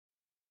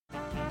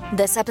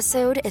This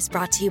episode is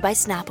brought to you by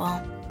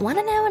Snapple. Want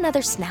to know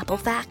another Snapple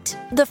fact?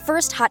 The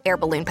first hot air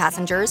balloon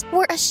passengers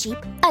were a sheep,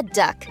 a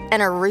duck,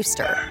 and a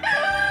rooster.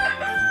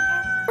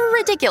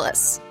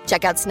 Ridiculous.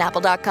 Check out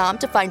Snapple.com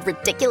to find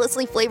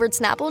ridiculously flavored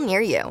Snapple near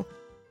you.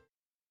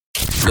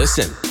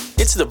 Listen,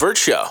 it's The Bert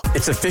Show.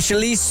 It's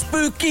officially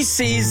spooky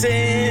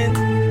season.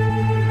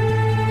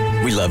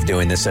 We love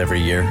doing this every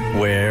year,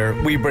 where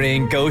we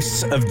bring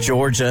Ghosts of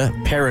Georgia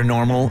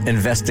Paranormal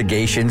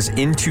Investigations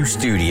into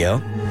studio.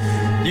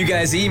 You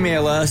guys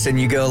email us and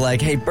you go like,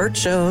 hey, Bert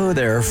Show,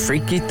 there are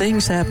freaky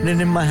things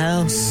happening in my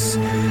house.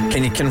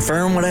 Can you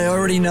confirm what I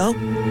already know?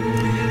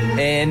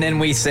 And then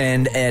we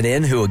send Ed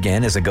in, who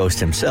again is a ghost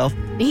himself.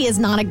 He is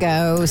not a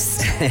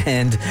ghost.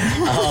 And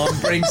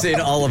brings in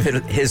all of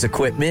his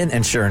equipment.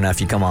 And sure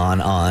enough, you come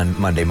on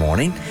Monday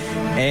morning.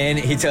 And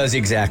he tells you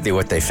exactly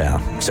what they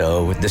found.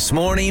 So this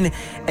morning,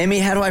 Emmy,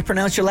 how do I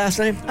pronounce your last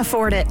name?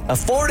 Afford it.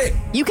 Afford it.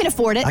 You can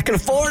afford it. I can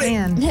afford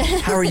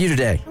it. How are you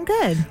today? I'm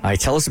good. All right,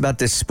 tell us about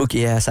this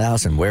spooky-ass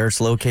house and where it's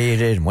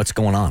located and what's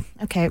going on.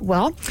 Okay,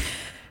 well,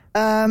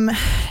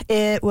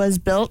 it was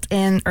built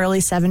in early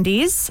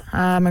 70s.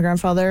 My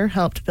grandfather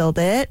helped build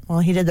it. Well,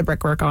 he did the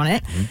brickwork on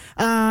it.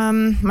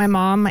 My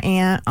mom, my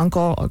aunt,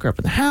 uncle all grew up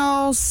in the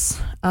house.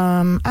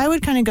 I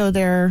would kind of go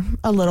there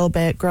a little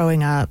bit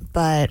growing up,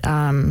 but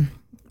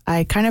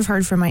I kind of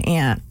heard from my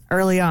aunt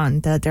early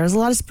on that there was a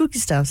lot of spooky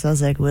stuff. So I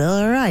was like,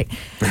 well, all right.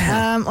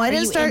 Well, I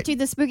didn't start into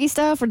the spooky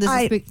stuff, or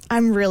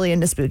I'm really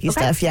into spooky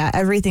stuff. Yeah,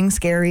 everything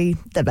scary,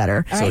 the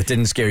better. So it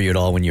didn't scare you at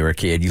all when you were a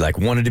kid? You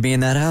wanted to be in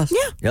that house?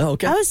 Yeah. Oh,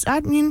 okay.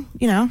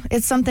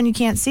 It's something you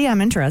can't see.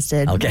 I'm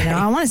interested. Okay.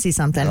 I want to see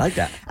something. I like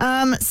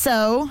that.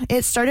 So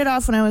it started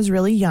off when I was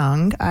really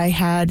young. I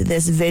had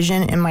this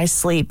vision in my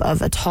sleep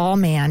of a tall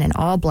man in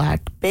all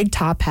black, big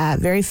top hat,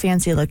 very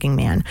fancy looking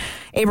man,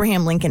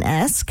 Abraham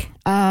Lincoln-esque.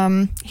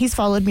 He's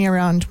followed me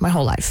around my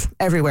whole life,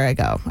 everywhere I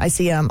go. I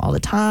see him all the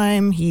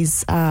time.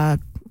 He's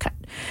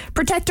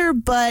protector,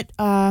 but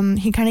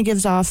he kind of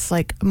gives off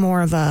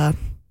more of a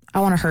I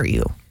want to hurt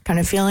you kind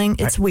of feeling.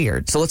 It's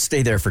weird. So let's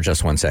stay there for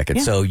just 1 second.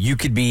 Yeah. So you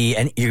could be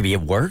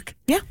at work,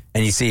 yeah,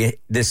 and you see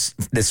this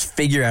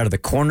figure out of the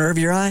corner of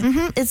your eye.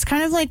 Mm-hmm. It's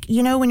kind of like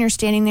when you're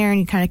standing there and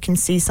you kind of can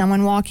see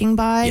someone walking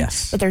by,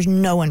 yes, but there's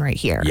no one right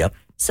here. Yep.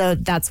 So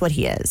that's what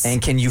he is.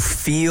 And can you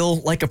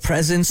feel like a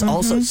presence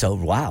also? So,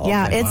 wow.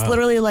 Yeah, okay. It's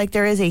literally like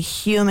there is a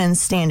human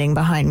standing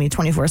behind me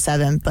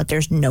 24/7, but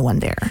there's no one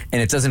there.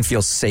 And it doesn't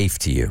feel safe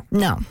to you?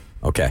 No.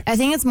 Okay. I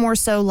think it's more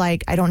so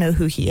like I don't know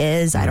who he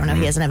is. I don't know.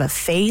 He doesn't have a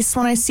face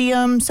when I see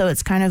him. So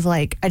it's kind of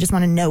like I just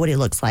want to know what he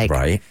looks like.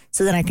 Right.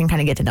 So then I can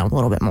kind of get to know him a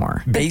little bit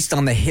more. Based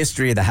on the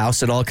history of the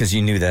house at all, because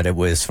you knew that it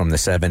was from the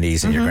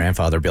 70s and your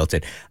grandfather built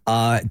it,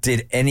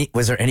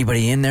 was there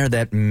anybody in there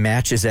that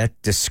matches that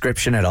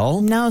description at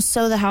all? No.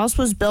 So the house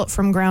was built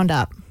from ground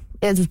up.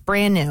 It's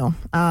brand new.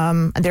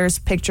 There's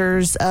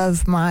pictures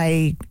of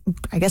my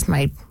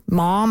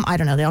mom. I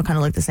don't know. They all kind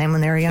of look the same when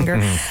they were younger.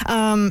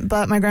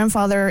 But my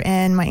grandfather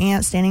and my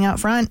aunt standing out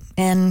front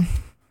and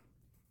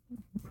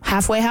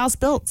halfway house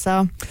built.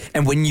 So.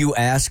 And when you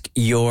ask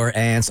your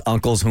aunts,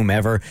 uncles,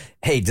 whomever,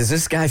 hey, does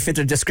this guy fit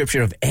the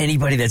description of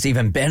anybody that's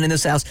even been in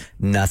this house?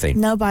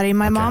 Nothing. Nobody.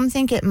 My mom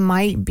think it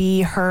might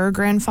be her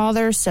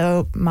grandfather.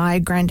 So my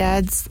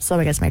granddad's. So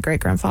I guess my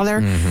great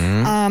grandfather.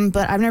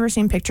 But I've never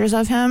seen pictures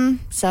of him.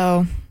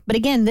 So. But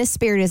again, this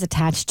spirit is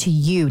attached to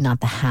you, not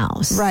the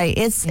house. Right.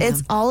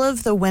 It's all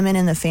of the women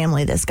in the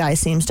family this guy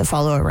seems to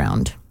follow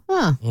around.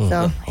 Huh.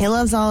 So he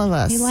loves all of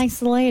us. He likes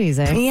the ladies,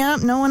 eh?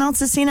 Yep. No one else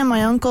has seen him.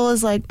 My uncle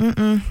is like,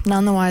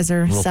 none the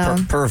wiser. Little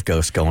perv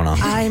ghost going on.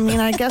 I mean,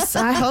 I guess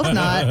I hope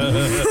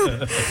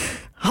not.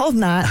 Hope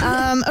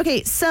not.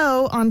 Okay,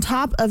 so on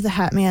top of the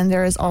Hat Man,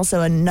 there is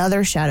also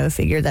another shadow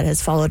figure that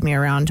has followed me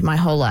around my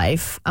whole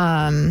life.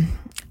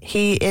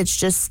 It's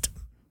just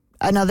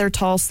another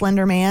tall,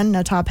 slender man,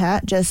 no top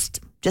hat,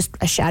 just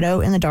a shadow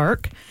in the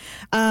dark.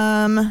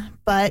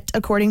 But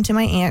according to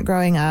my aunt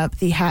growing up,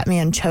 the Hat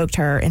Man choked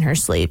her in her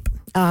sleep.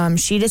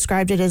 She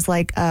described it as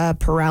like a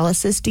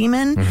paralysis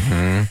demon.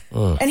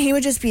 And he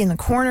would just be in the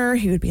corner.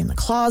 He would be in the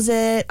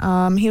closet.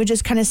 He would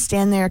just kind of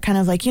stand there, kind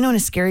of like, in a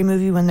scary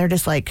movie when they're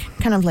just like,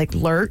 kind of like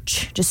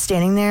lurch, just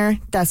standing there.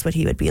 That's what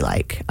he would be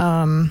like.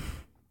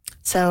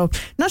 So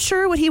not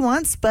sure what he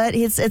wants, but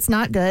it's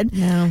not good.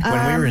 No.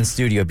 When we were in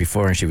studio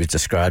before and she was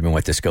describing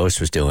what this ghost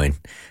was doing,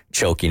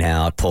 choking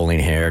out, pulling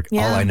hair, all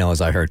I know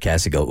is I heard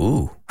Cassie go,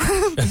 ooh.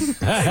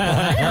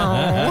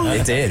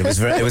 It did. It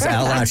was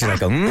out loud. She's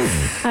like,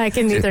 I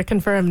can neither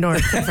confirm nor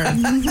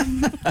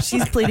confirm.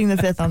 She's pleading the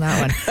fifth on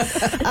that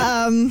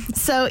one.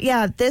 So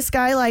yeah, this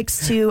guy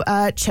likes to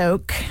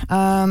choke.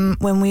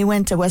 When we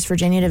went to West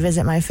Virginia to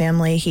visit my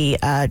family, he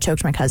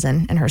choked my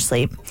cousin in her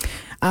sleep.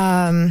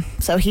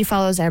 So he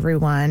follows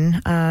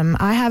everyone.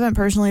 I haven't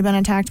personally been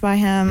attacked by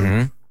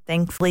him,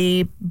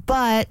 thankfully,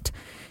 but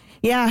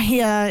yeah, he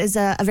is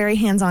a very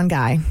hands-on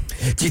guy.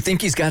 Do you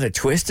think he's got it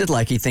twisted?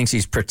 Like he thinks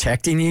he's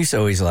protecting you,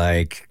 so he's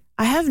like,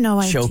 I have no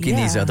idea. Choking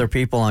these other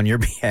people on your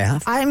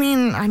behalf? I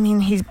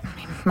mean, he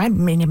might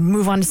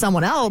move on to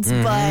someone else,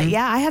 but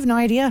yeah, I have no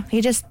idea.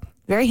 He just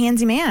very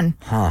handsy man.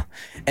 Huh.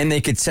 And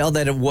they could tell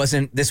that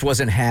this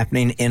wasn't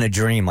happening in a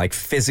dream. Like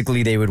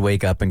physically they would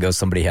wake up and go,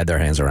 somebody had their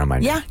hands around my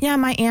neck. Yeah.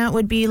 My aunt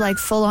would be like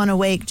full on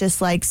awake,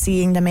 just like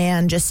seeing the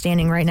man just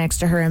standing right next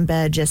to her in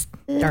bed, just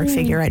dark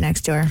figure right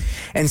next to her.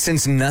 And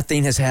since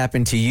nothing has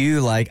happened to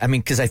you, like, I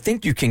mean, because I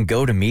think you can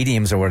go to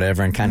mediums or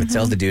whatever and kind of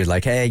tell the dude,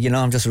 like, hey,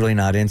 I'm just really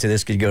not into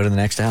this. Could you go to the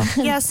next house?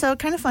 Yeah, so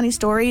kind of funny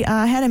story.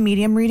 I had a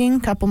medium reading a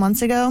couple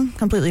months ago.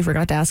 Completely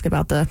forgot to ask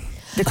about the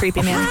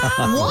creepy man.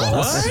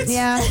 What?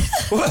 Yeah.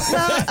 So,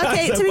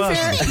 okay, to be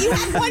fair, You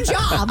had one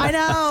job. I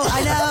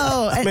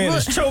know. Man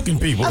is choking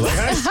people.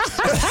 Like,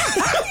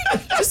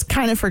 Just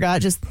kind of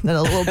forgot just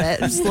a little bit.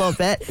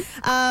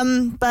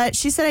 But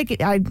she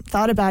said I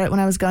thought about it when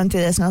I was going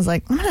through this, and I was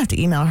like, I'm gonna have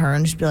to email her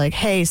and just be like,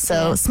 hey,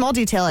 so small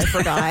detail I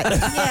forgot.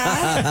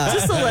 Yeah,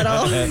 just a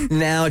little.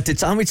 Now, did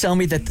Tommy tell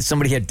me that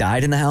somebody had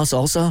died in the house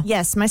also?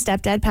 Yes, my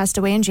stepdad passed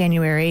away in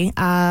January.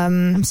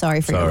 I'm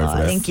sorry for your Sorry for loss.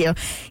 that. Thank you.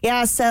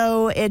 Yeah,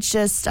 so it's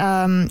just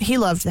he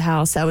loved the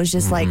house. That was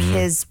just like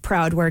his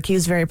proud work. He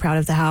was very proud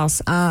of the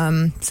house.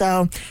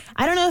 So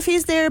I don't know if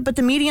he's there, but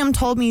the medium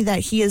told me that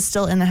he is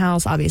still in the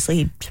house. Obviously,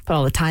 he put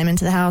all the time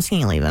into the house. He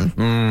ain't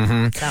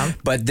leaving. So.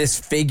 But this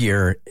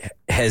figure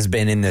has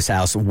been in this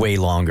house way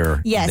longer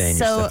than Yes,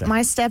 your so stepdad.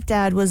 my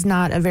stepdad was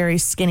not a very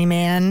skinny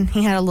man.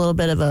 He had a little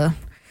bit of a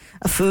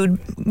food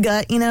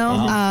gut,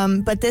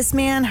 but this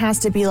man has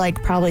to be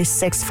like probably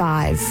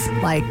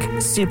 6'5",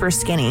 like super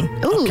skinny.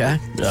 Ooh. Okay.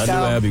 I knew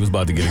Abby was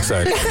about to get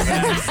excited.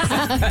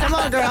 Come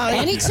on, girl.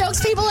 And he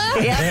chokes people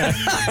out? Yeah.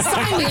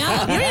 Sign me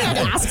up. You didn't have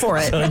to ask for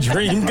it. A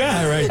dream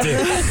guy right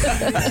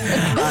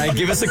there.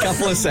 Give us a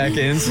couple of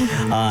seconds.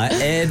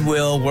 Ed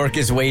will work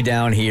his way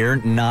down here,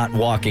 not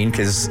walking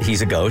because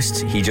he's a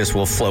ghost. He just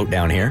will float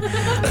down here.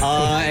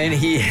 And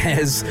he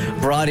has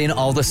brought in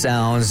all the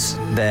sounds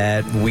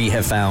that we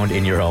have found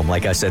in your home.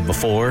 Like I said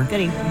before,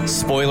 Goody.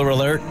 spoiler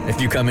alert, if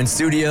you come in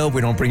studio,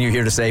 we don't bring you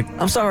here to say,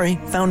 I'm sorry,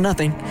 found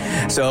nothing.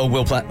 So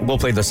we'll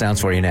play those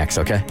sounds for you next,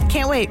 okay?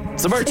 Can't wait.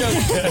 It's the Burt Show.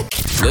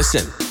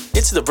 Listen,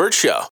 it's The Burt Show.